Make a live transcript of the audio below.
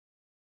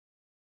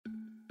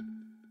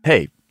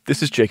Hey,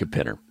 this is Jacob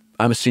Pinner.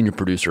 I'm a senior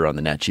producer on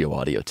the Nat Geo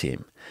audio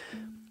team.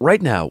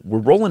 Right now, we're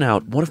rolling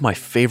out one of my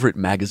favorite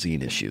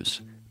magazine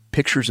issues,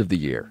 Pictures of the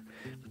Year.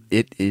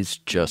 It is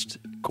just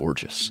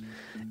gorgeous.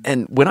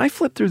 And when I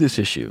flip through this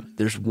issue,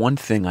 there's one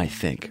thing I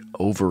think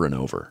over and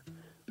over.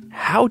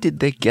 How did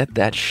they get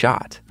that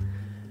shot?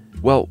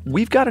 Well,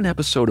 we've got an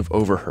episode of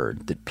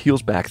Overheard that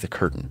peels back the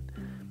curtain.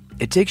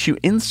 It takes you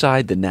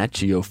inside the Nat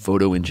Geo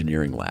photo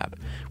engineering lab,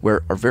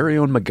 where our very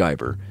own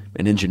MacGyver,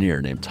 an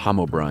engineer named Tom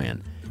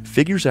O'Brien,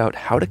 figures out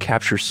how to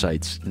capture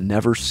sights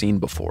never seen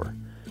before.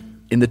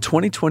 In the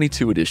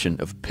 2022 edition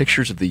of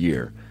Pictures of the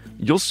Year,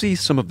 you'll see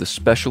some of the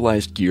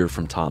specialized gear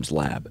from Tom's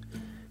lab.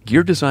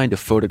 Gear designed to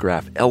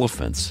photograph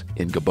elephants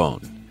in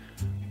Gabon.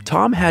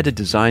 Tom had to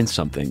design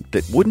something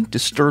that wouldn't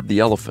disturb the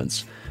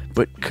elephants,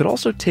 but could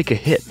also take a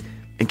hit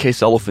in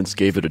case elephants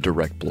gave it a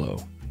direct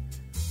blow.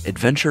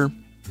 Adventure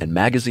and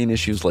magazine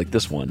issues like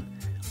this one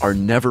are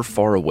never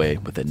far away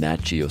with a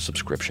Nat Geo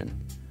subscription.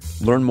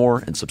 Learn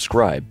more and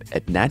subscribe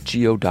at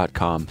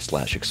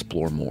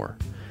natgeo.com/explore more.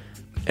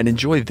 And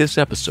enjoy this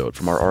episode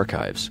from our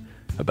archives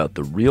about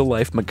the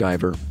real-life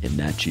MacGyver in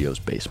Nat Geo's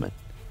basement.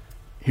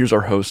 Here's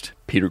our host,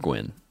 Peter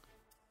Gwynn.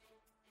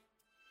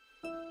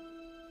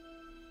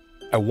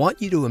 I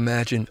want you to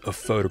imagine a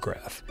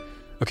photograph.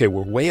 Okay,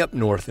 we're way up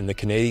north in the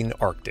Canadian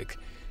Arctic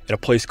at a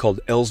place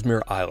called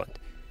Ellesmere Island.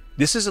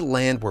 This is a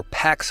land where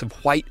packs of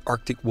white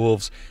Arctic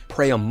wolves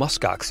prey on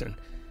muskoxen.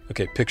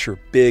 Okay, picture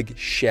big,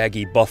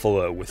 shaggy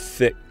buffalo with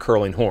thick,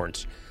 curling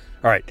horns.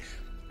 All right,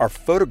 our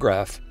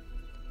photograph,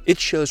 it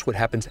shows what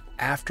happens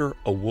after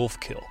a wolf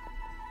kill.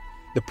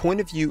 The point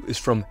of view is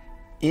from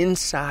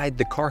inside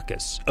the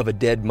carcass of a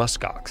dead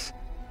muskox.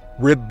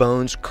 Rib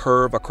bones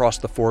curve across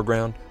the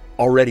foreground,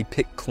 already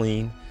picked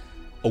clean.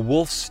 A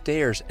wolf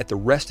stares at the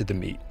rest of the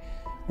meat.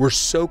 We're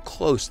so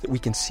close that we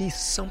can see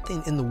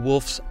something in the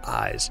wolf's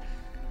eyes,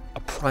 a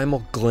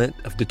primal glint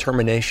of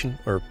determination,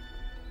 or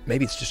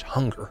maybe it's just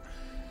hunger.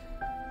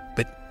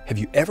 But have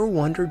you ever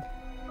wondered,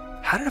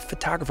 how did a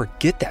photographer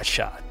get that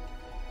shot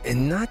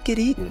and not get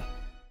eaten?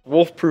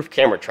 Wolf-proof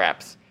camera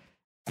traps.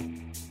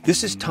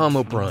 This is Tom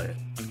O'Brien.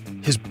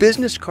 His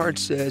business card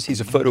says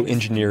he's a photo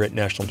engineer at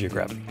National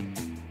Geographic.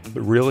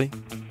 But really,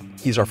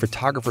 he's our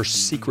photographer's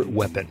secret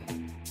weapon.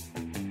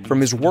 From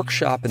his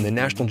workshop in the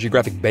National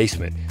Geographic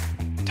basement,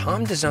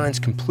 Tom designs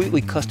completely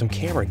custom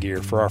camera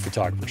gear for our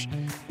photographers.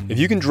 If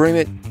you can dream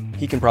it,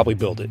 he can probably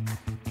build it.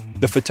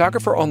 The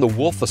photographer on the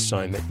wolf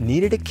assignment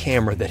needed a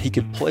camera that he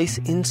could place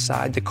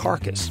inside the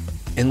carcass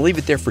and leave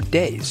it there for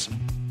days.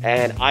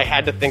 And I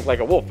had to think like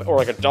a wolf or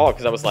like a dog,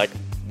 because I was like,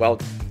 well,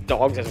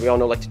 dogs, as we all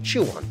know, like to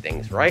chew on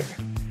things, right?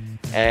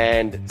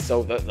 And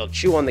so they'll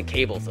chew on the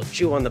cables, they'll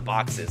chew on the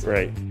boxes.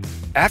 Right.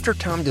 After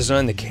Tom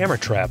designed the camera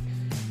trap,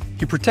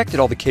 he protected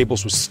all the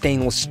cables with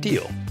stainless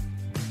steel.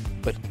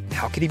 But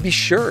how could he be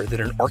sure that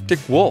an Arctic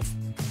wolf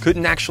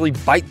couldn't actually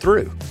bite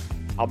through?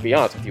 I'll be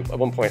honest with you, at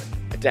one point,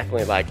 I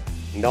definitely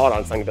gnawed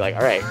on something and be like,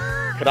 all right,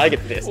 could I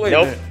get this? Wait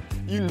nope. A minute.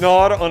 You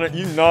gnawed on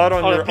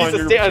your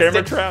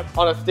camera trap?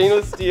 On a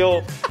stainless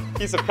steel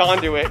piece of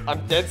conduit.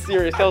 I'm dead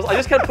serious. I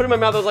just kind of put it in my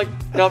mouth. I was like,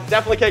 no,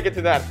 definitely can't get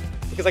to that.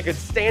 Because I could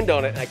stand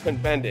on it and I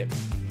couldn't bend it.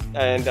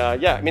 And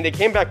they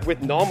came back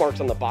with gnaw marks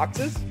on the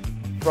boxes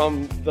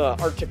from the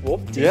Arctic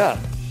wolf teeth. Yeah.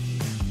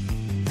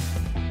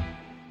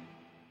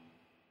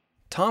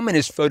 Tom and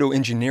his photo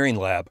engineering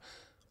lab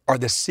are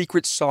the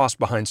secret sauce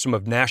behind some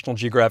of National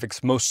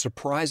Geographic's most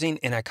surprising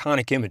and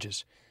iconic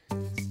images.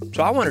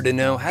 So I wanted to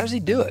know, how does he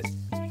do it?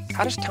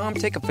 How does Tom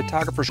take a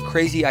photographer's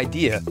crazy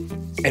idea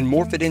and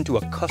morph it into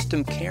a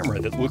custom camera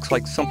that looks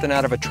like something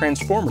out of a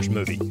Transformers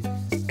movie?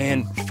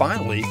 And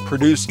finally,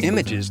 produce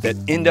images that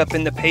end up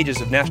in the pages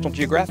of National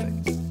Geographic?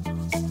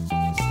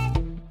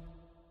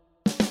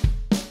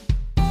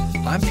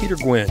 I'm Peter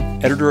Gwynn,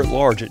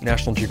 editor-at-large at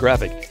National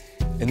Geographic,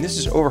 and this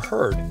is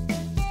Overheard,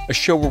 a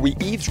show where we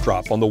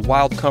eavesdrop on the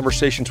wild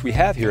conversations we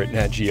have here at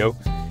Nat Geo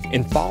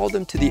and follow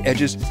them to the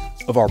edges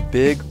of our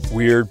big,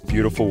 weird,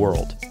 beautiful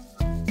world.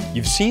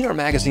 You've seen our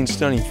magazine's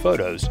stunning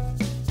photos.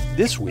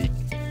 This week,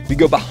 we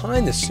go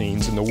behind the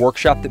scenes in the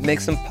workshop that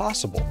makes them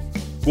possible.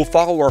 We'll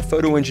follow our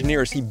photo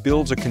engineer as he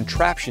builds a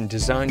contraption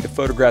designed to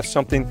photograph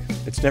something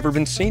that's never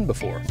been seen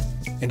before.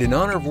 And in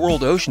honor of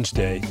World Oceans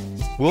Day,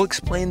 we'll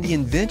explain the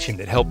invention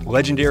that helped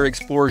legendary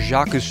explorer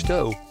Jacques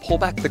Cousteau pull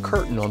back the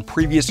curtain on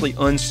previously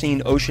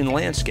unseen ocean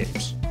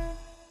landscapes.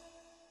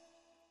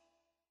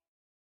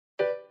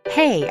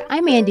 Hey,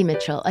 I'm Andy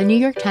Mitchell, a New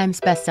York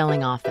Times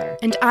bestselling author.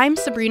 And I'm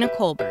Sabrina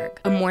Kohlberg,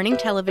 a morning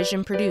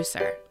television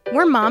producer.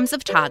 We're moms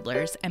of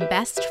toddlers and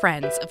best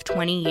friends of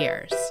 20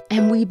 years.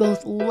 And we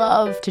both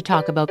love to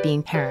talk about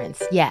being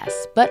parents,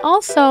 yes, but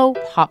also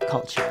pop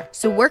culture.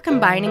 So we're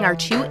combining our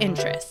two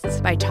interests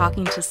by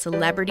talking to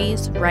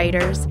celebrities,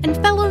 writers, and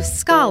fellow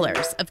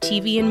scholars of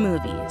TV and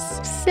movies.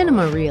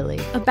 Cinema, really.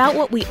 About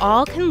what we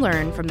all can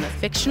learn from the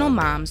fictional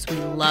moms we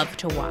love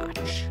to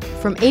watch.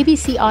 From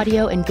ABC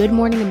Audio and Good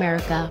Morning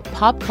America,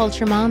 Pop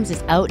Culture Moms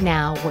is out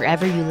now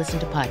wherever you listen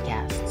to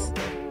podcasts.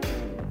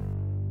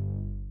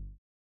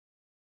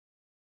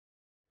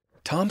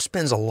 Tom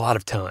spends a lot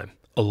of time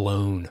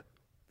alone.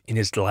 in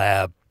his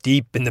lab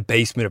deep in the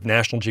basement of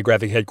National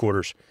Geographic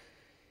headquarters.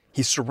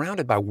 He's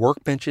surrounded by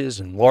workbenches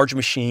and large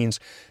machines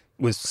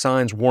with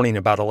signs warning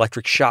about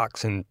electric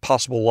shocks and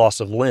possible loss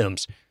of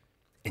limbs,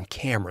 and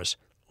cameras,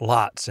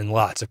 lots and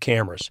lots of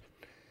cameras.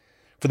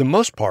 For the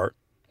most part,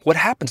 what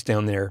happens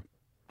down there,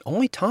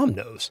 only Tom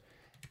knows.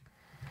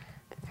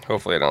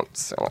 Hopefully I don't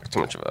sound like too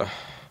much of a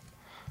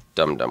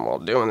dum-dum while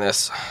doing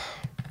this.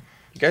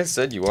 You guys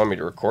said you wanted me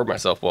to record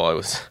myself while I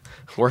was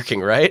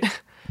working, right?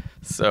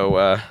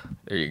 So,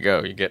 there you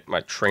go. You get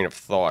my train of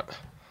thought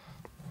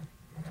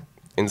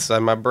inside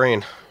my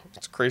brain.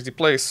 It's a crazy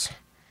place.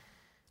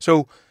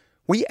 So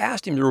we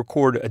asked him to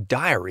record a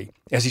diary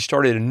as he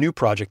started a new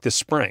project this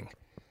spring.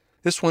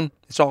 This one,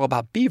 it's all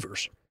about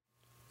beavers.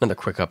 Another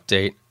quick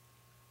update.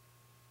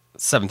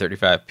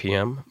 7:35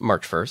 p.m.,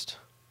 March 1st.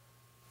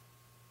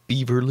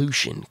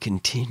 Beaverlution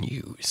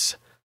continues.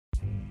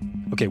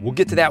 Okay, we'll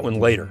get to that one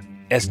later.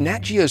 As Nat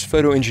Geo's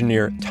photo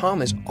engineer,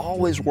 Tom is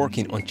always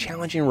working on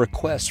challenging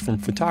requests from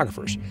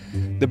photographers.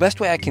 The best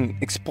way I can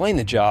explain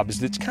the job is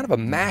that it's kind of a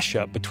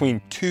mashup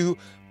between two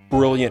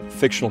brilliant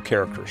fictional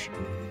characters.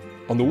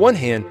 On the one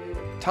hand,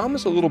 Tom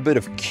is a little bit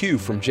of Q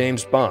from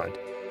James Bond.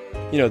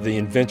 You know, the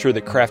inventor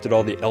that crafted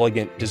all the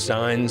elegant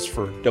designs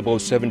for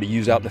 007 to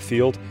use out in the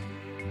field.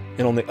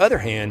 And on the other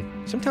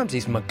hand, sometimes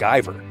he's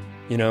MacGyver,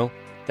 you know,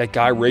 that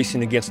guy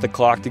racing against the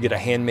clock to get a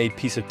handmade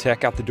piece of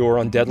tech out the door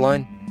on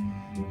deadline.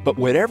 But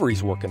whatever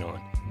he's working on,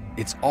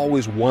 it's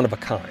always one of a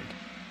kind.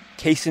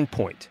 Case in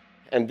point.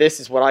 And this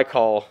is what I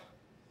call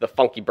the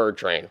funky bird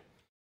train.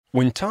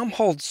 When Tom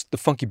holds the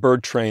funky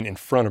bird train in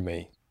front of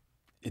me,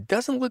 it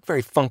doesn't look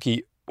very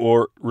funky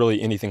or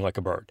really anything like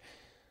a bird.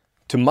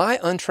 To my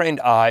untrained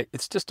eye,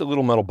 it's just a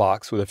little metal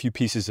box with a few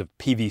pieces of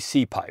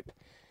PVC pipe.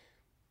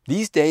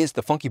 These days,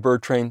 the funky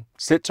bird train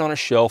sits on a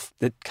shelf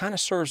that kind of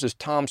serves as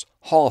Tom's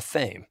Hall of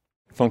Fame.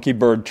 Funky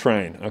bird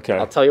train, okay.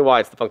 I'll tell you why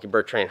it's the funky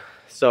bird train.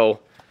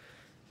 So,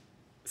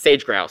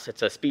 sage grouse,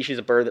 it's a species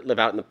of bird that live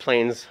out in the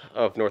plains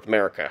of North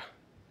America.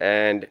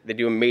 And they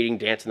do a mating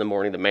dance in the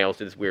morning. The males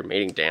do this weird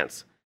mating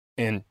dance.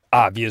 And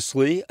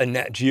obviously, a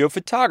Nat Geo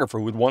photographer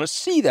would want to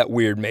see that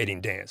weird mating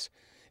dance.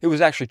 It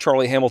was actually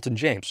Charlie Hamilton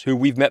James, who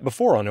we've met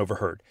before on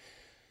Overheard.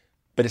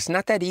 But it's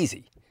not that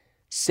easy.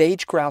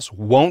 Sage grouse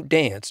won't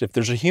dance if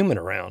there's a human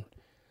around.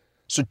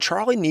 So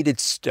Charlie needed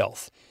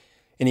stealth,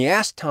 and he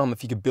asked Tom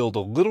if he could build a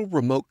little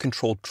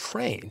remote-controlled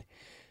train.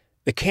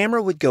 The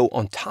camera would go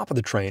on top of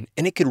the train,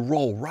 and it could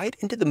roll right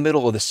into the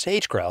middle of the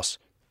sage grouse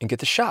and get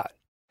the shot.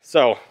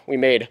 So we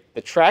made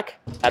the track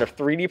out of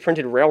 3D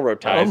printed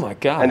railroad ties. Oh my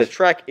gosh. And the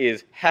track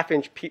is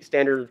half-inch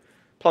standard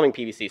plumbing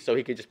PVC, so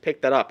he could just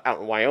pick that up out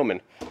in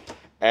Wyoming.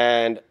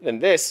 And then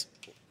this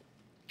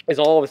is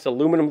all this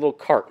aluminum little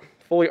cart,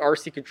 fully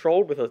RC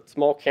controlled with a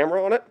small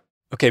camera on it.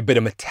 Okay, but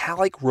a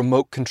metallic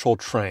remote-controlled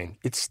train,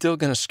 it's still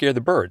going to scare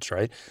the birds,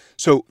 right?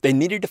 So they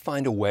needed to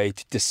find a way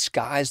to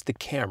disguise the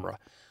camera.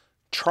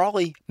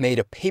 Charlie made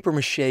a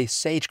papier-mâché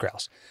sage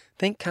grouse,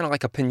 think kind of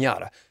like a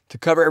piñata, to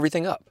cover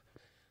everything up.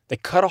 They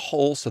cut a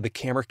hole so the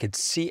camera could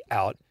see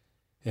out,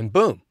 and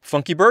boom,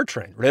 funky bird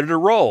train, ready to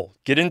roll,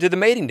 get into the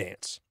mating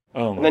dance.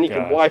 Oh my And then you gosh.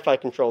 can Wi-Fi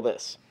control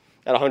this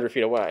at 100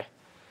 feet away.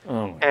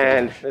 Oh my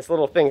And gosh. this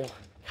little thing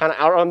kind of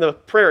out on the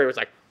prairie was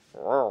like,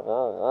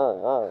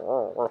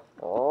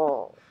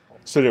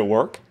 So did it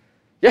work?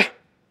 yeah,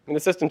 and the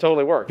system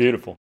totally worked.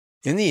 Beautiful.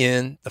 In the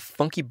end, the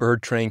funky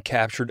bird train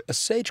captured a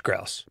sage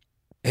grouse,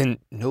 and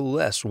no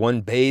less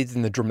one bathed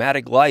in the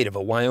dramatic light of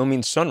a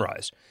Wyoming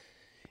sunrise.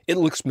 It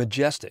looks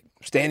majestic,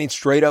 standing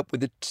straight up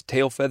with its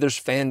tail feathers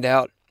fanned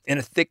out and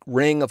a thick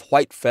ring of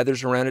white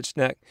feathers around its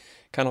neck,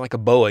 kind of like a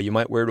boa you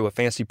might wear to a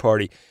fancy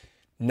party.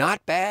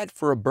 Not bad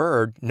for a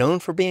bird known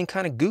for being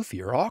kind of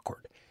goofy or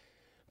awkward.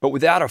 But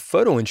without a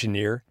photo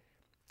engineer,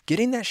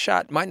 getting that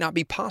shot might not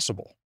be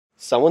possible.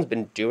 Someone's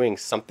been doing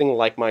something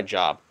like my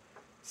job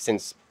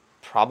since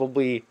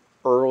probably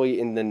early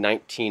in the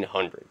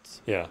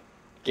 1900s, Yeah.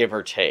 give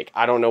or take.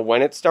 I don't know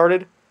when it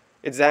started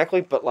exactly,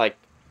 but like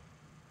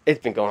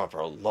it's been going on for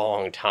a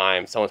long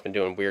time. Someone's been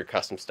doing weird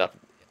custom stuff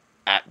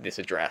at this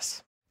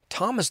address.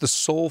 Tom is the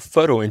sole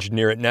photo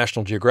engineer at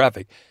National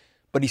Geographic,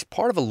 but he's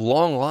part of a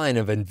long line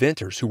of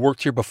inventors who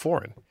worked here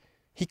before him.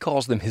 He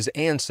calls them his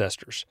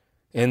ancestors,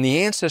 and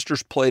the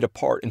ancestors played a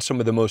part in some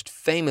of the most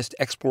famous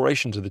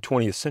explorations of the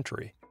 20th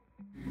century.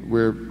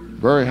 We're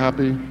very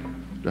happy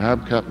to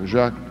have Captain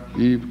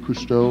Jacques-Yves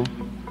Cousteau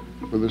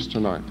with us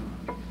tonight.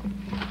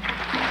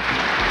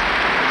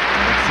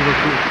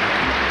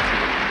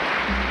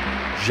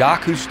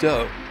 Jacques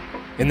Cousteau.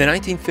 In the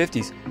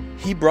 1950s,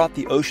 he brought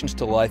the oceans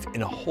to life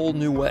in a whole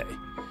new way.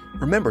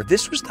 Remember,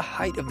 this was the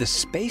height of the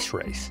space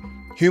race.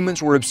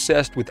 Humans were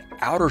obsessed with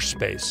outer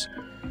space,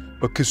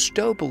 but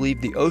Cousteau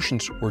believed the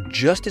oceans were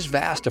just as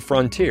vast a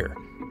frontier.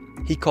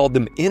 He called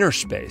them inner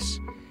space,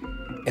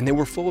 and they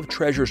were full of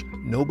treasures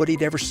nobody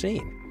had ever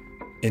seen.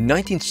 In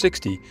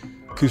 1960,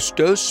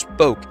 Cousteau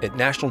spoke at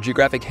National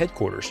Geographic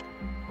headquarters.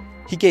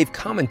 He gave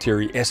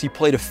commentary as he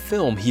played a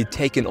film he had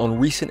taken on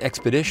recent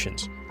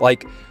expeditions,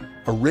 like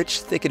a rich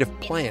thicket of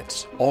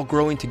plants all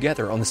growing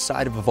together on the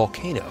side of a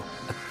volcano,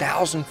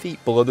 1,000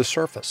 feet below the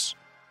surface.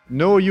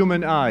 No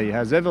human eye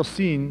has ever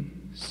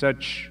seen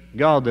such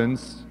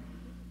gardens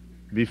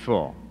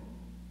before.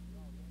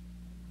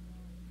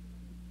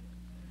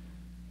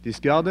 These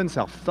gardens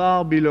are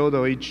far below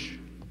the reach,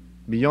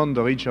 beyond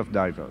the reach of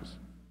divers.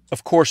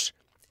 Of course,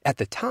 at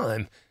the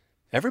time,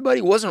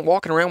 everybody wasn't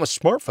walking around with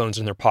smartphones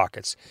in their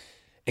pockets,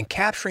 and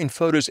capturing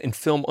photos and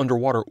film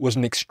underwater was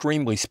an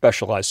extremely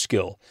specialized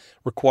skill,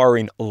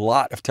 requiring a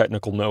lot of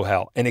technical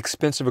know-how and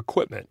expensive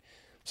equipment,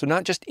 so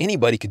not just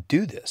anybody could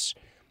do this.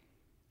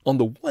 On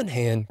the one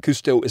hand,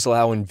 Cousteau is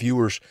allowing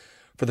viewers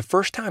for the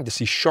first time to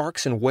see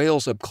sharks and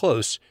whales up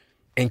close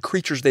and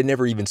creatures they'd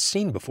never even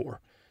seen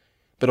before.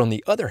 But on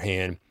the other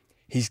hand,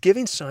 he's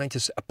giving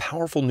scientists a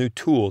powerful new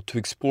tool to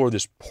explore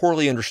this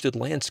poorly understood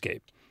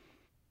landscape.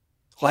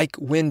 Like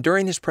when,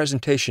 during his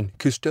presentation,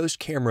 Cousteau's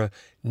camera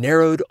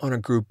narrowed on a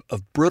group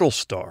of brittle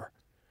star,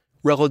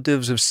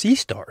 relatives of sea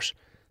stars,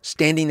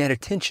 standing at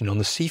attention on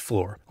the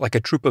seafloor like a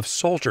troop of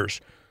soldiers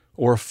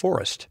or a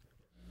forest.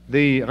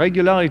 The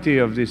regularity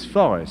of this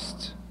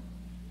forest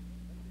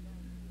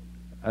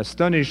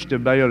astonished the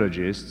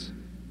biologists.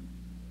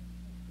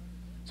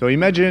 So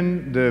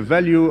imagine the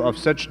value of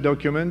such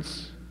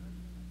documents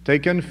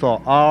taken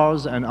for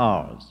hours and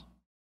hours.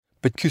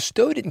 But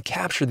Cousteau didn't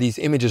capture these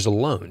images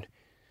alone.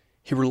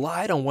 He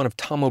relied on one of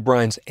Tom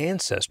O'Brien's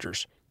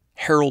ancestors,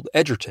 Harold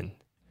Edgerton.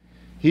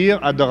 Here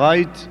at the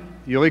right,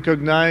 you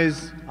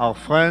recognize our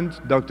friend,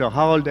 Dr.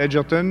 Harold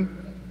Edgerton,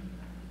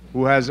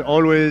 who has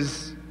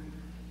always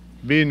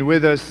been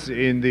with us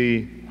in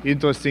the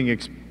interesting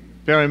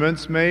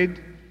experiments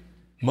made.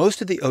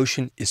 Most of the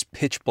ocean is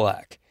pitch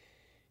black,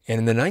 and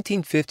in the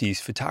 1950s,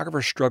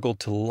 photographers struggled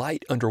to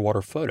light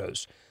underwater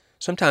photos.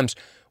 Sometimes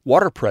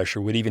water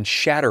pressure would even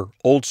shatter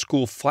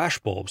old-school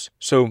flashbulbs,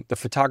 so the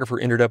photographer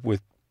ended up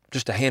with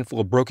just a handful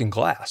of broken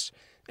glass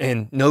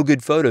and no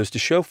good photos to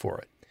show for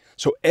it.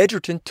 So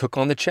Edgerton took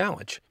on the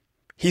challenge.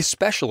 He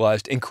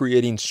specialized in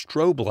creating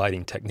strobe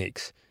lighting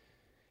techniques.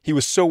 He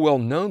was so well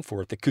known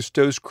for it that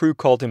Cousteau's crew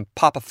called him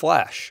Papa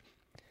Flash.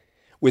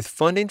 With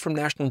funding from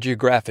National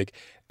Geographic,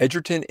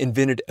 Edgerton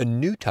invented a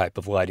new type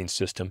of lighting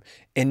system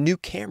and new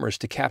cameras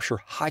to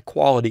capture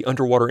high-quality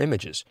underwater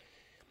images.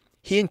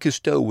 He and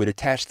Cousteau would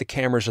attach the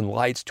cameras and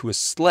lights to a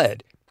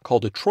sled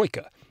called a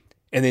troika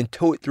and then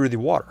tow it through the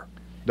water.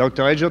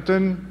 Dr.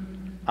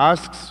 Edgerton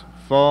asks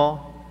for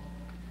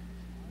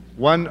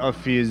one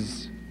of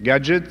his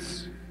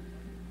gadgets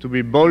to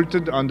be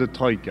bolted on the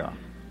troika.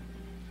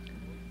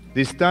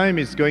 This time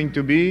it's going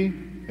to be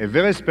a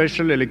very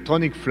special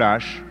electronic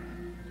flash,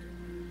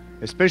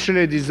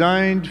 especially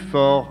designed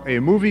for a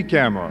movie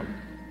camera.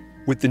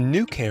 With the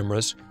new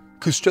cameras,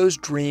 Cousteau's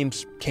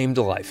dreams came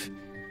to life.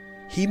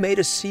 He made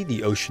us see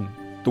the ocean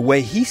the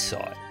way he saw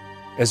it,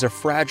 as a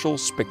fragile,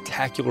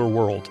 spectacular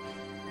world.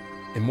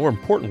 And more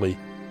importantly,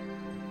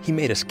 he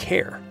made us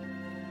care.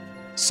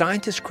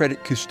 Scientists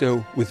credit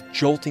Cousteau with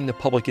jolting the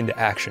public into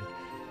action.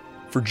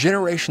 For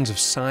generations of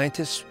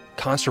scientists,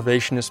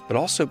 conservationists, but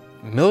also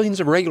millions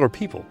of regular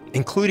people,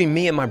 including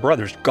me and my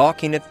brothers,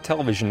 gawking at the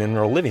television in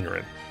our living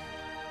room,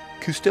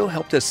 Cousteau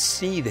helped us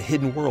see the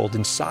hidden world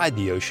inside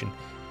the ocean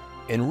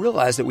and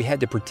realize that we had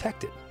to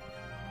protect it.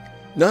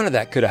 None of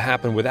that could have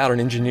happened without an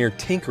engineer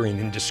tinkering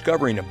and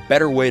discovering a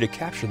better way to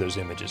capture those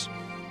images.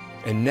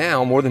 And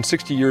now, more than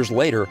 60 years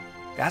later,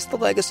 that's the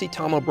legacy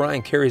Tom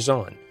O'Brien carries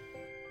on.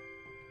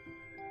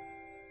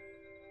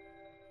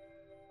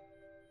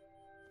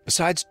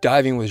 Besides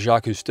diving with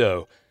Jacques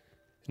Cousteau,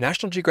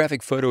 National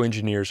Geographic photo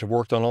engineers have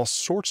worked on all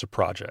sorts of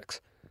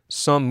projects,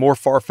 some more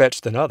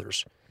far-fetched than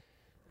others.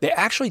 They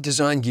actually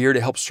designed gear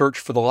to help search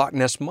for the Loch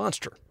Ness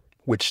Monster,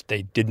 which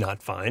they did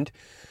not find.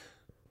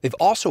 They've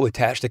also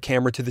attached a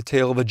camera to the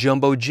tail of a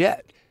jumbo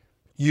jet,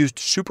 used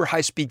super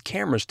high-speed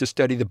cameras to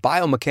study the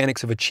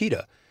biomechanics of a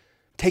cheetah,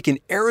 taken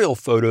aerial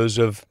photos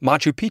of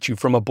Machu Picchu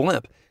from a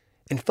blimp,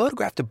 and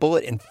photographed a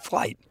bullet in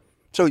flight.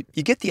 So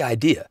you get the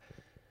idea.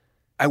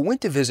 I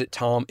went to visit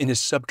Tom in his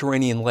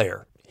subterranean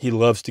lair. He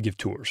loves to give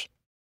tours.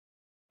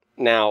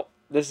 Now,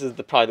 this is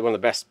probably one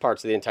of the best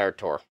parts of the entire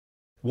tour.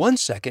 One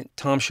second,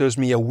 Tom shows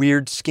me a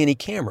weird, skinny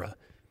camera.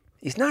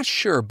 He's not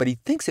sure, but he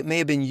thinks it may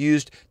have been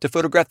used to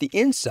photograph the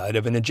inside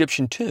of an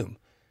Egyptian tomb.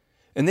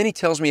 And then he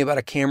tells me about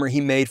a camera he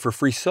made for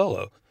Free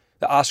Solo,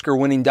 the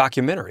Oscar-winning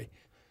documentary.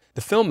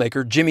 The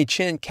filmmaker, Jimmy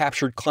Chin,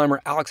 captured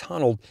climber Alex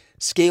Honnold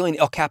scaling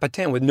El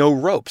Capitan with no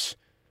ropes.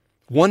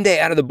 One day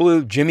out of the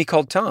blue, Jimmy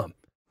called Tom.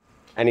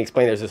 And he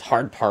explained there's this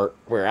hard part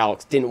where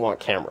Alex didn't want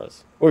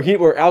cameras.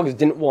 Where Alex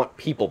didn't want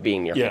people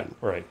being near him.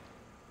 Yeah, right.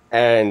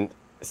 And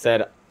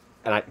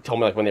I told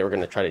me when they were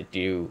going to try to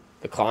do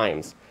the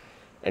climbs.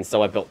 And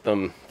so I built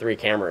them 3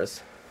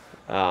 cameras,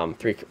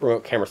 3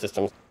 remote camera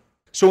systems.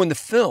 So in the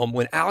film,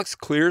 when Alex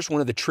clears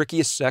one of the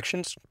trickiest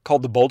sections,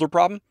 called the boulder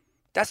problem,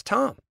 that's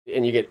Tom.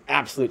 And you get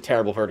absolute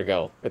terrible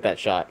vertigo with that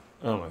shot.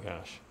 Oh my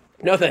gosh.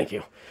 No, thank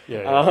you.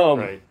 Yeah,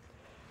 right.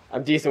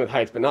 I'm decent with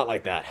heights, but not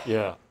like that.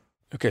 Yeah.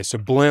 Okay, so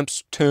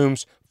blimps,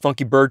 tombs,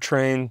 funky bird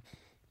train.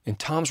 In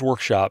Tom's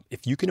workshop,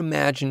 if you can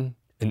imagine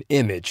an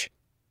image,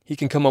 he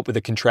can come up with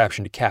a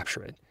contraption to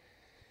capture it.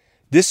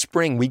 This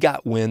spring, we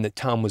got wind that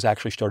Tom was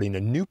actually starting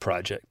a new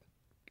project.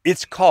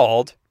 It's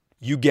called,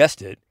 you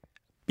guessed it,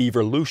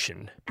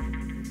 Beaverlution.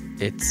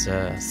 It's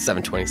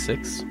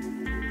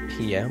 7:26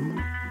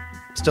 p.m.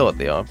 Still at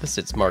the office.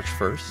 It's March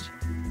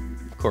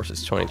 1st. Of course,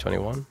 it's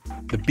 2021.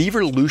 The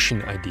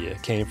Beaverlution idea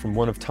came from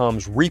one of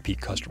Tom's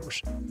repeat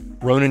customers,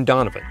 Ronan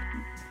Donovan.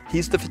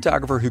 He's the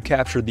photographer who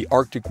captured the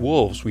Arctic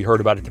wolves we heard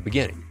about at the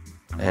beginning.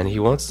 And he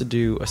wants to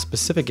do a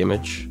specific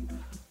image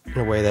in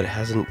a way that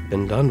hasn't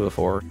been done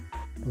before.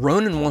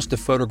 Ronan wants to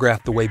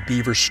photograph the way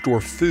beavers store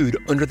food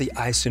under the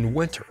ice in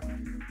winter.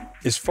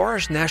 As far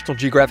as National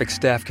Geographic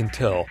staff can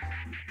tell,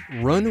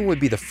 Ronan would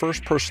be the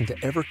first person to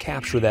ever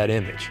capture that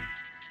image.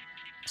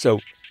 So,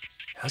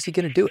 how's he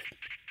going to do it?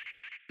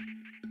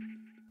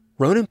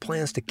 Ronan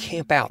plans to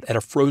camp out at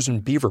a frozen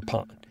beaver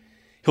pond.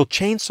 He'll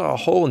chainsaw a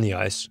hole in the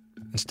ice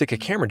and stick a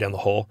camera down the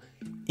hole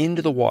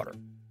into the water.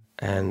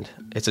 And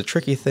it's a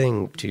tricky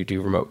thing to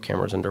do remote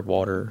cameras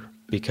underwater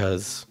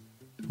because,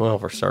 well,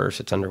 for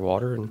starters, it's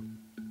underwater and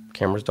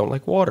cameras don't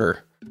like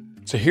water.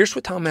 So here's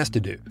what Tom has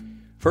to do.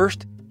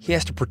 First, he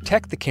has to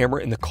protect the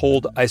camera in the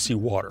cold, icy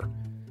water.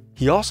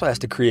 He also has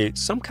to create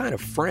some kind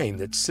of frame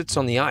that sits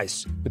on the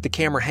ice with the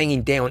camera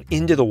hanging down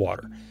into the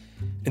water.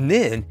 And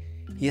then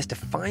he has to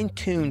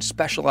fine-tune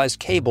specialized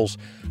cables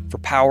for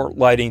power,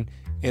 lighting,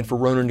 and for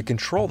Ronan to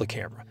control the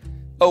camera.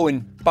 Oh,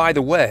 and by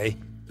the way,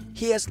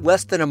 he has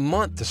less than a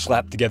month to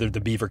slap together the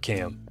beaver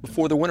cam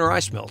before the winter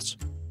ice melts.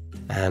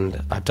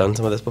 And I've done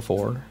some of this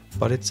before,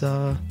 but it's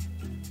a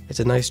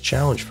nice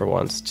challenge for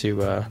once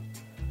to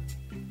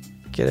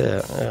get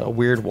a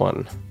weird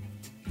one.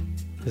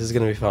 This is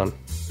going to be fun.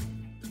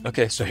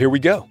 Okay, so here we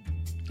go.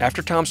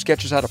 After Tom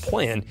sketches out a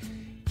plan,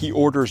 he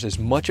orders as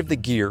much of the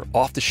gear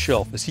off the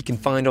shelf as he can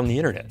find on the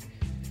internet.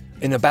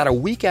 And about a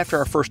week after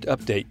our first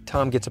update,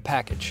 Tom gets a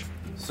package.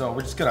 So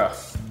we're just gonna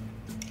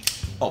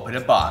open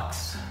a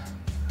box.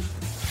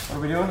 What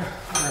are we doing?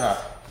 We're gonna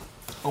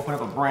open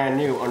up a brand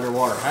new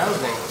underwater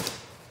housing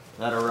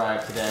that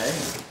arrived today.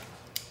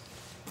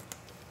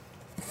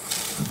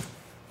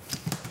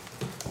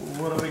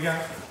 What do we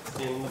got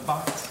in the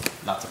box?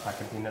 Lots of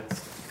packing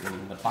peanuts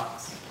in the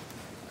box.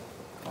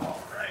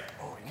 All right,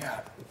 what we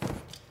got?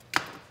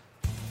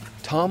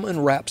 Tom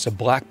unwraps a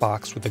black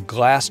box with a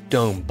glass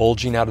dome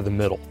bulging out of the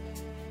middle.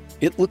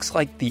 It looks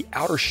like the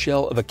outer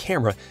shell of a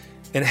camera,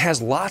 and it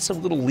has lots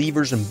of little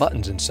levers and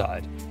buttons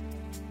inside.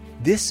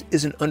 This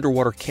is an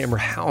underwater camera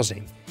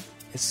housing.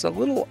 It's a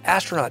little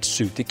astronaut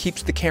suit that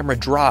keeps the camera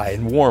dry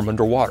and warm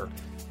underwater.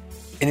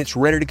 And it's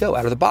ready to go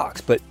out of the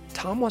box, but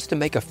Tom wants to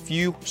make a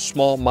few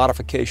small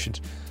modifications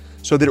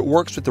so that it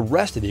works with the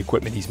rest of the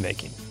equipment he's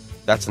making.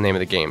 That's the name of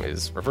the game,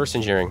 is reverse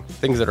engineering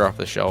things that are off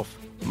the shelf,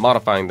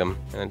 modifying them,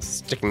 and then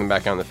sticking them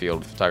back out in the field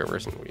with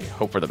photographers, and we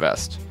hope for the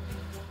best.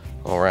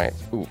 All right.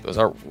 Ooh, those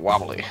are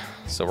wobbly.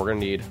 So we're going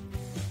to need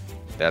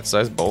that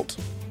size bolt.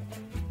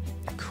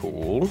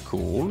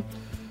 Cool.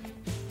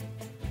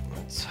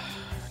 Let's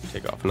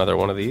take off another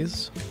one of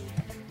these.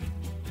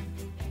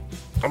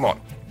 Come on.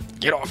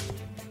 Get off.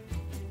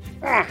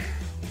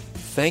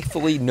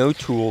 Thankfully, no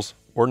tools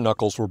or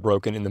knuckles were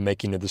broken in the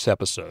making of this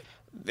episode.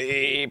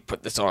 They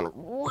put this on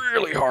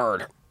really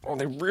hard. Oh,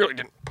 they really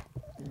didn't.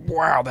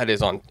 Wow, that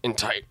is on in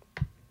tight.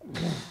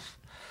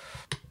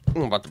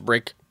 I'm about to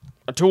break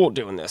a tool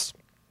doing this.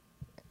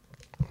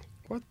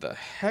 What the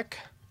heck?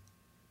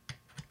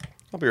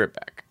 I'll be right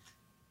back.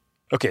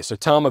 Okay, so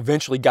Tom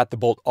eventually got the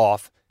bolt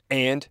off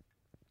and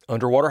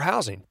underwater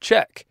housing,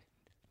 check.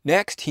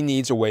 Next, he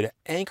needs a way to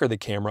anchor the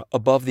camera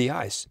above the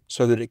ice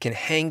so that it can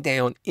hang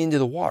down into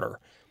the water.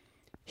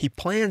 He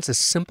plans a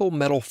simple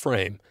metal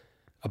frame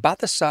about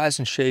the size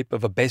and shape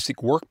of a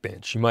basic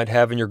workbench you might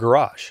have in your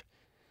garage.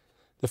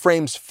 The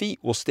frame's feet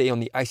will stay on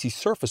the icy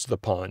surface of the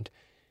pond,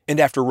 and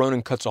after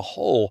Ronan cuts a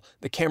hole,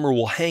 the camera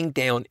will hang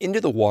down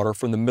into the water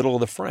from the middle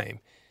of the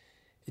frame.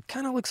 It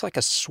kind of looks like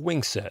a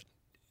swing set,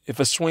 if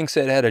a swing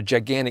set had a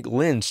gigantic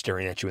lens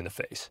staring at you in the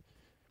face.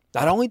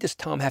 Not only does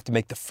Tom have to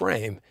make the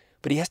frame,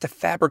 but he has to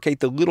fabricate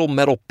the little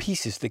metal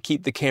pieces that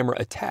keep the camera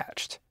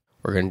attached.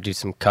 We're going to do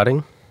some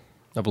cutting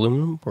of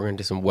aluminum. We're going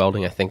to do some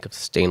welding, I think, of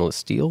stainless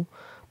steel.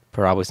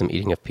 Probably some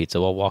eating of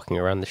pizza while walking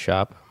around the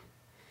shop.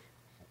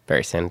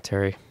 Very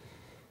sanitary.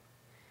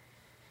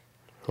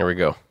 Here we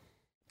go.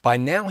 By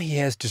now, he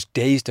has just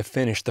days to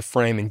finish the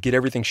frame and get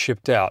everything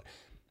shipped out.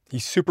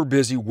 He's super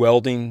busy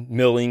welding,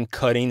 milling,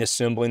 cutting,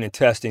 assembling, and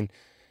testing.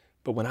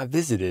 But when I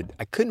visited,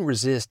 I couldn't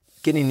resist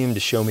getting him to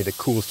show me the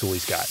coolest tool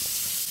he's got,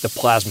 the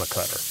plasma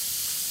cutter.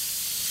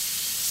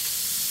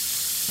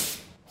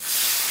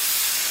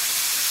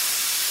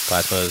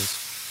 Plasma is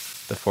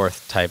the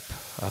fourth type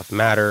of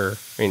matter.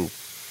 I mean,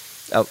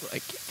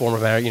 like form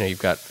of matter. You know, you've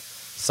got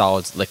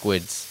solids,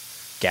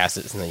 liquids,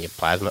 gases, and then you have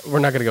plasma. We're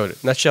not going to go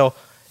into nutshell.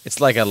 It's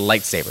like a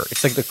lightsaber.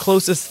 It's like the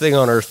closest thing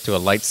on Earth to a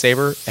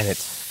lightsaber, and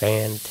it's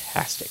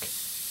fantastic.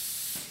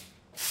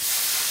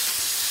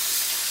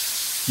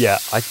 Yeah,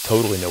 I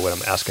totally know what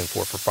I'm asking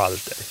for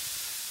Father's Day.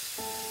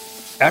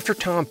 After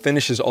Tom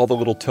finishes all the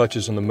little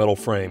touches on the metal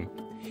frame,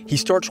 he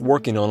starts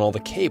working on all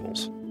the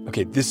cables.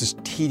 Okay, this is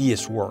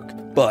tedious work,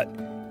 but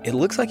it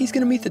looks like he's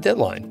going to meet the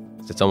deadline.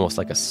 It's almost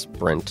like a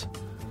sprint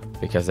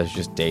because there's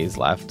just days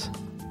left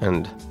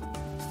and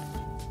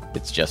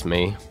it's just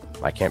me.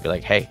 I can't be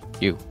like, hey,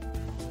 you,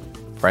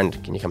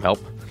 friend, can you come help?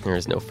 There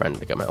is no friend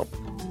to come help.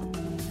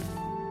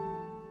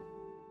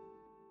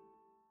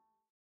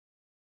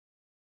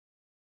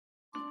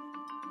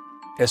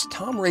 As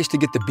Tom raced to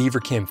get the beaver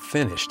cam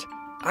finished,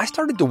 I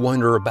started to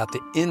wonder about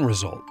the end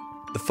result,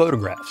 the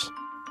photographs.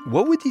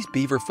 What would these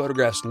beaver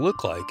photographs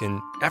look like?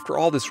 And after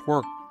all this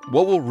work,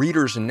 what will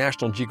readers in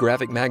National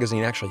Geographic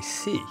magazine actually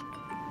see?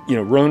 You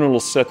know, Ronan will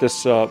set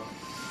this up.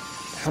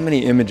 How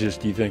many images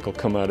do you think will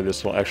come out of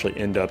this will actually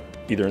end up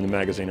either in the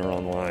magazine or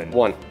online?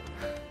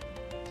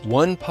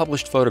 One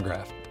published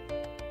photograph.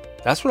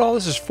 That's what all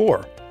this is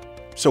for.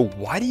 So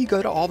why do you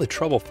go to all the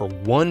trouble for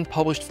one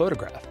published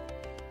photograph?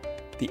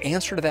 The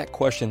answer to that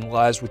question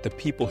lies with the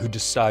people who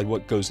decide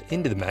what goes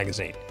into the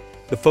magazine,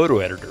 the photo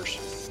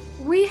editors.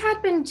 We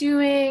had been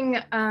doing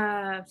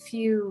a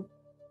few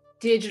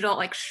digital,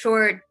 like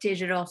short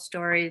digital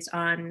stories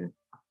on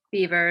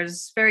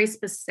beavers, very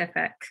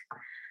specific.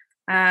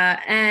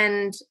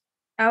 And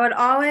I would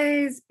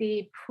always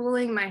be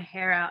pulling my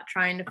hair out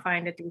trying to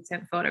find a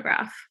decent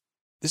photograph.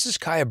 This is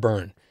Kaya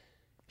Byrne.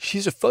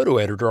 She's a photo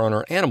editor on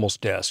our animals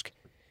desk.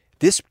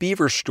 This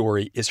beaver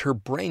story is her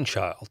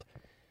brainchild.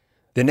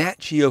 The Nat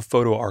Geo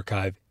photo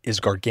archive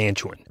is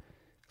gargantuan,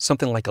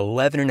 something like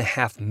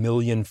 11.5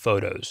 million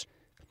photos.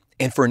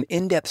 And for an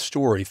in-depth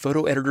story,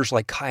 photo editors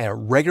like Kaya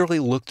regularly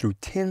look through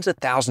tens of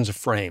thousands of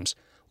frames,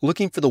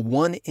 looking for the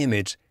one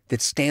image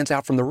that stands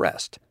out from the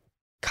rest.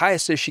 Kaya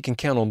says she can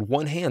count on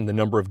one hand the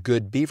number of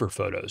good beaver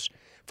photos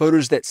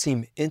that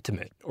seem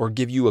intimate or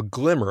give you a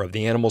glimmer of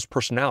the animal's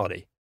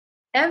personality.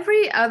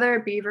 Every other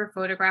beaver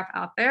photograph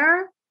out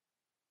there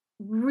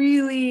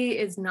really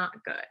is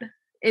not good.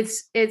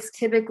 It's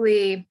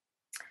typically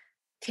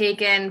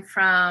taken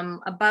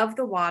from above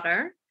the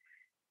water,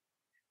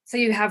 so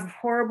you have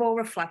horrible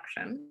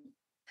reflection.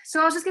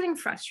 So I was just getting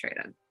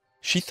frustrated.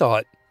 She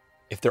thought,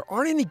 if there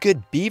aren't any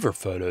good beaver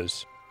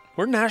photos,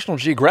 we're National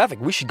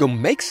Geographic, we should go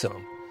make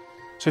some.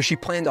 So she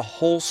planned a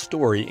whole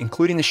story,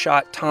 including the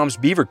shot Tom's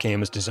beaver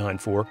cam is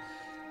designed for,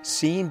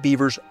 seeing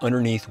beavers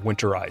underneath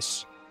winter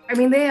ice. I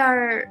mean, they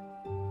are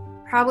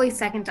probably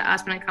second to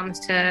us when it comes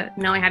to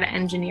knowing how to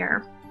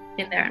engineer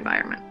in their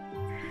environment.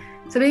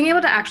 So being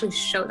able to actually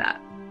show that,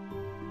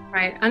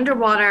 right?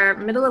 Underwater,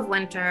 middle of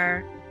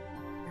winter,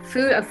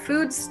 a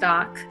food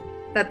stock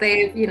that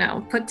they've,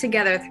 put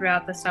together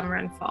throughout the summer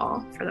and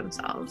fall for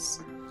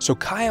themselves. So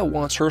Kaya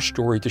wants her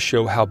story to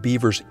show how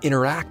beavers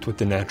interact with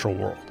the natural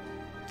world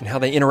and how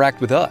they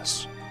interact with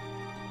us.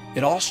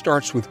 It all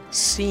starts with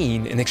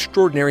seeing an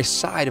extraordinary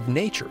side of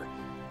nature.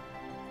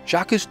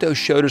 Jacques Cousteau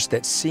showed us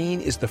that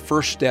seeing is the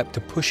first step to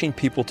pushing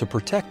people to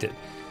protect it.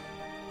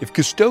 If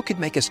Cousteau could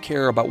make us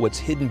care about what's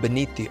hidden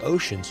beneath the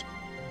oceans,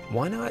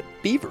 why not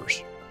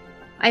beavers?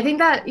 I think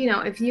that,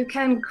 if you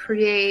can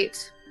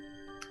create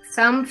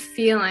some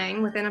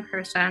feeling within a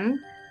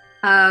person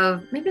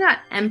of maybe not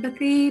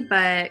empathy,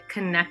 but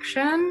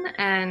connection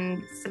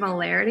and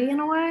similarity in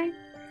a way,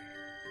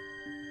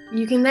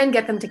 you can then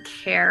get them to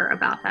care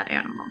about that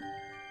animal.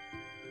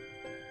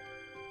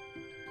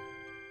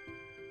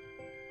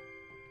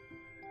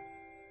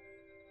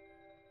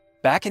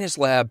 Back in his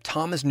lab,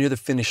 Tom is near the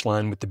finish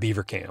line with the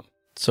beaver cam.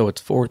 So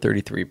it's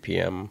 4:33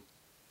 p.m.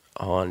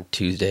 on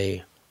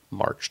Tuesday,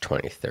 March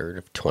 23rd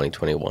of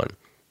 2021.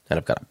 And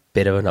I've got a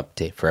bit of an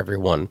update for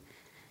everyone.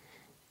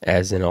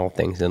 As in all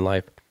things in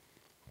life,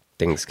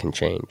 things can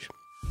change.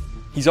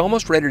 He's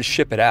almost ready to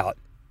ship it out,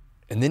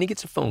 and then he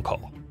gets a phone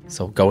call.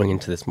 So going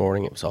into this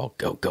morning, it was all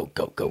go, go,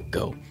 go, go,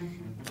 go.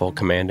 Full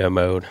commando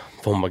mode,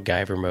 full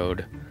MacGyver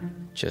mode.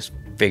 Just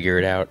figure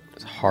it out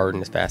as hard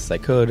and as fast as I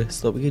could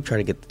so that we could try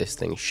to get this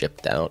thing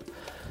shipped out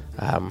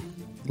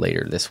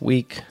later this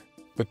week.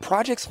 But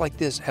projects like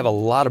this have a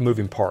lot of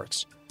moving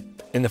parts.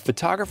 And the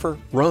photographer,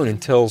 Ronan,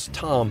 tells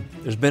Tom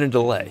there's been a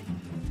delay.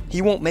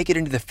 He won't make it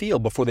into the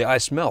field before the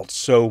ice melts,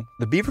 so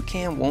the beaver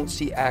cam won't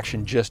see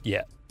action just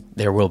yet.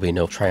 There will be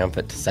no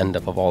triumphant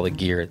send-up of all the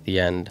gear at the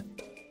end.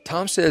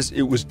 Tom says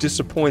it was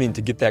disappointing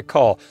to get that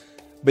call,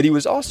 but he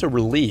was also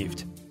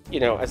relieved.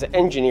 As an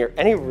engineer,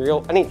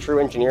 any true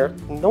engineer,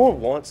 no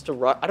one wants to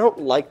rush. I don't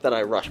like that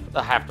I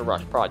have to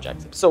rush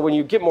projects. So when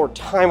you get more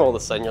time all of a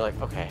sudden, you're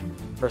like, okay,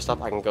 first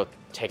up, I can go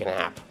take a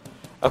nap.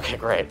 Okay,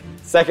 great.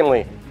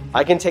 Secondly,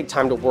 I can take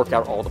time to work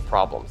out all the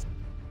problems.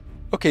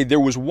 Okay, there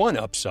was one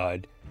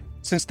upside.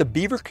 Since the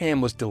beaver cam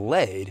was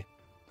delayed,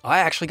 I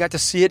actually got to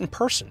see it in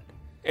person.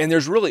 And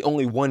there's really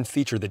only one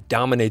feature that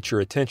dominates your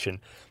attention,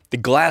 the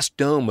glass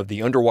dome of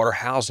the underwater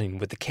housing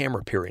with the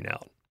camera peering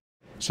out.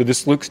 So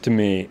this looks to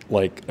me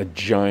like a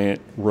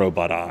giant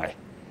robot eye.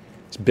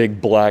 It's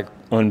big, black,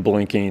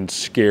 unblinking,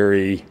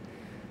 scary.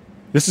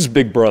 This is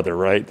Big Brother,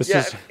 right?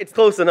 It's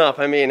close enough.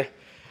 And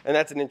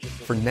that's an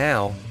interesting... For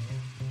now,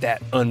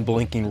 that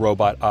unblinking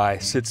robot eye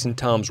sits in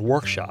Tom's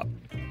workshop,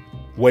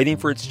 waiting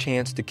for its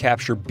chance to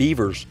capture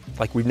beavers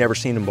like we've never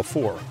seen them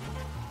before.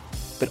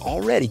 But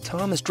already,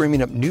 Tom is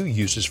dreaming up new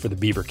uses for the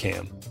beaver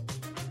cam.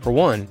 For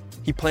one,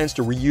 he plans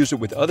to reuse it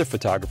with other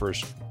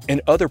photographers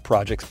and other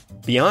projects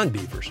beyond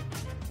beavers.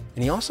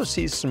 And he also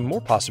sees some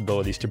more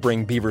possibilities to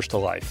bring beavers to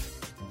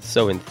life.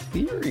 So in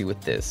theory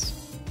with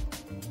this,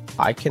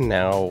 I can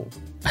now...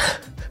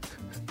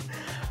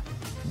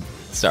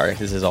 Sorry,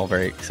 this is all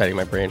very exciting in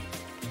my brain.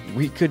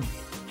 We could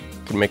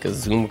make a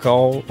Zoom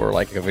call or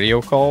like a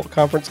video call,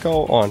 conference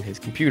call on his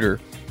computer,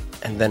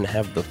 and then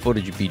have the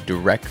footage be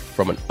direct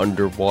from an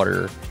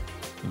underwater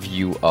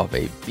view of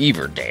a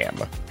beaver dam.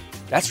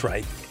 That's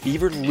right.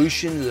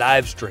 Beaverlution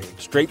live stream,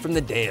 straight from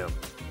the dam.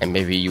 And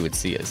maybe you would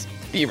see a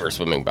beaver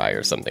swimming by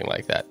or something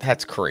like that.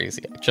 That's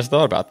crazy. I just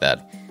thought about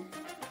that.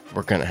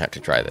 We're going to have to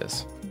try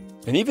this.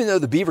 And even though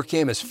the beaver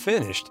cam is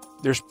finished,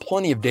 there's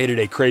plenty of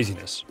day-to-day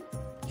craziness.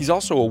 He's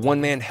also a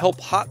one-man help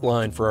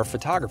hotline for our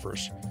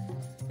photographers.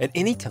 At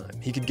any time,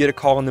 he could get a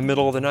call in the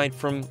middle of the night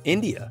from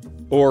India,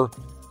 or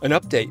an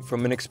update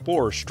from an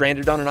explorer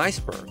stranded on an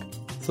iceberg.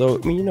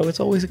 So, I mean, it's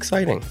always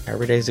exciting.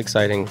 Every day is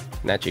exciting.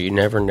 Naturally, you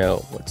never know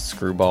what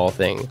screwball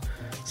thing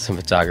some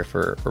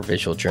photographer or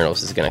visual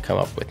journalist is going to come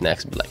up with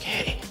next and be like,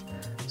 hey,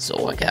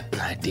 so I got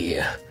an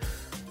idea.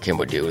 Can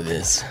we do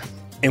this?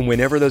 And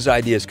whenever those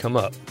ideas come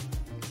up,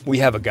 we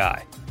have a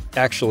guy.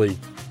 Actually,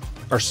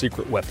 our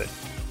secret weapon.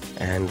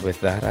 And with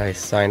that, I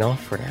sign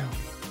off for now.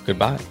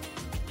 Goodbye.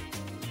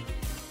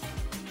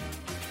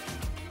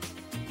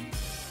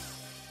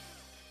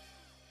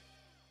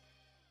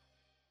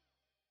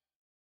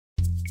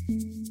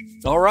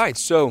 All right,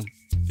 so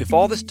if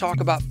all this talk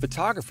about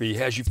photography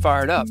has you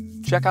fired up,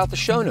 check out the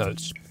show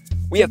notes.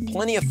 We have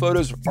plenty of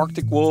photos of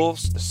Arctic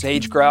wolves, the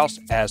sage grouse,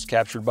 as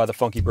captured by the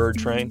Funky Bird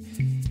train,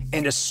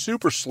 and a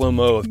super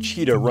slow-mo of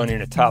cheetah running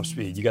at top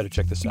speed. You got to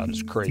check this out.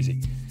 It's crazy.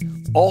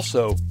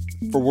 Also,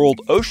 for World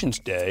Oceans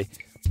Day,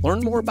 learn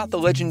more about the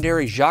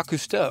legendary Jacques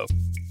Cousteau.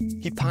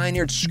 He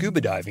pioneered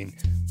scuba diving,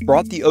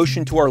 brought the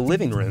ocean to our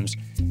living rooms,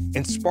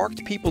 and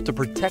sparked people to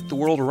protect the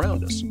world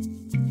around us.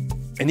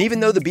 And even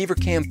though the beaver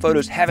cam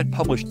photos haven't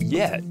published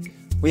yet,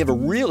 we have a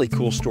really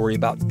cool story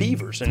about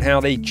beavers and how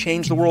they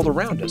change the world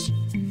around us.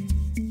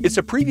 It's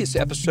a previous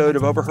episode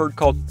of Overheard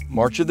called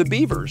March of the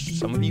Beavers.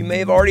 Some of you may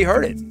have already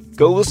heard it.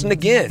 Go listen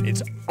again.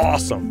 It's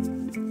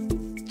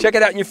awesome. Check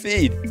it out in your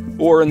feed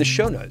or in the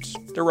show notes.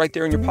 They're right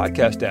there in your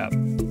podcast app.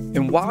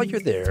 And while you're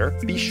there,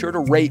 be sure to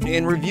rate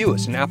and review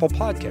us in Apple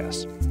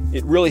Podcasts.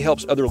 It really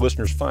helps other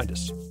listeners find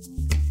us.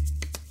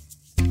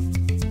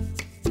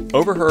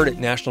 Overheard at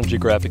National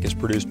Geographic is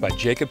produced by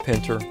Jacob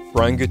Pinter,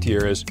 Brian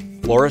Gutierrez,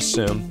 Laura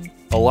Sim,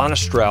 Alana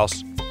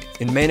Strauss,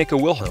 and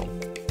Manika Wilhelm.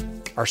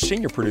 Our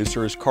senior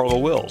producer is Carla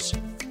Wills.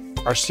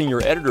 Our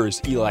senior editor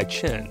is Eli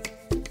Chen.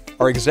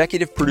 Our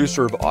executive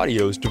producer of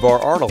audio is Devar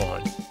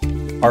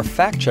Ardalan. Our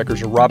fact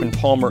checkers are Robin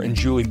Palmer and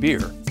Julie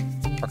Beer.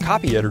 Our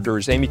copy editor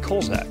is Amy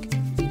Kolzak.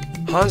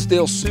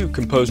 Hansdale Sue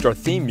composed our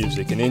theme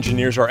music and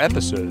engineers our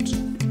episodes.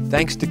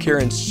 Thanks to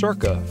Karen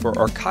Circa for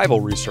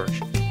archival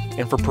research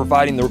and for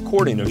providing the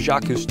recording of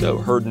Jacques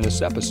Cousteau heard in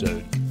this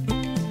episode.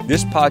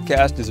 This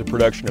podcast is a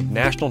production of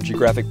National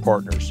Geographic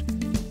Partners.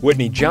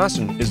 Whitney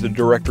Johnson is the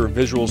Director of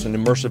Visuals and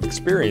Immersive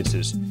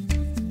Experiences.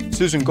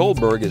 Susan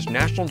Goldberg is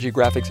National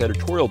Geographic's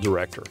Editorial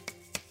Director.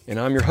 And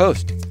I'm your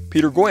host,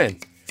 Peter Gwynn.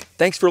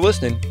 Thanks for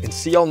listening, and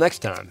see y'all next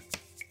time.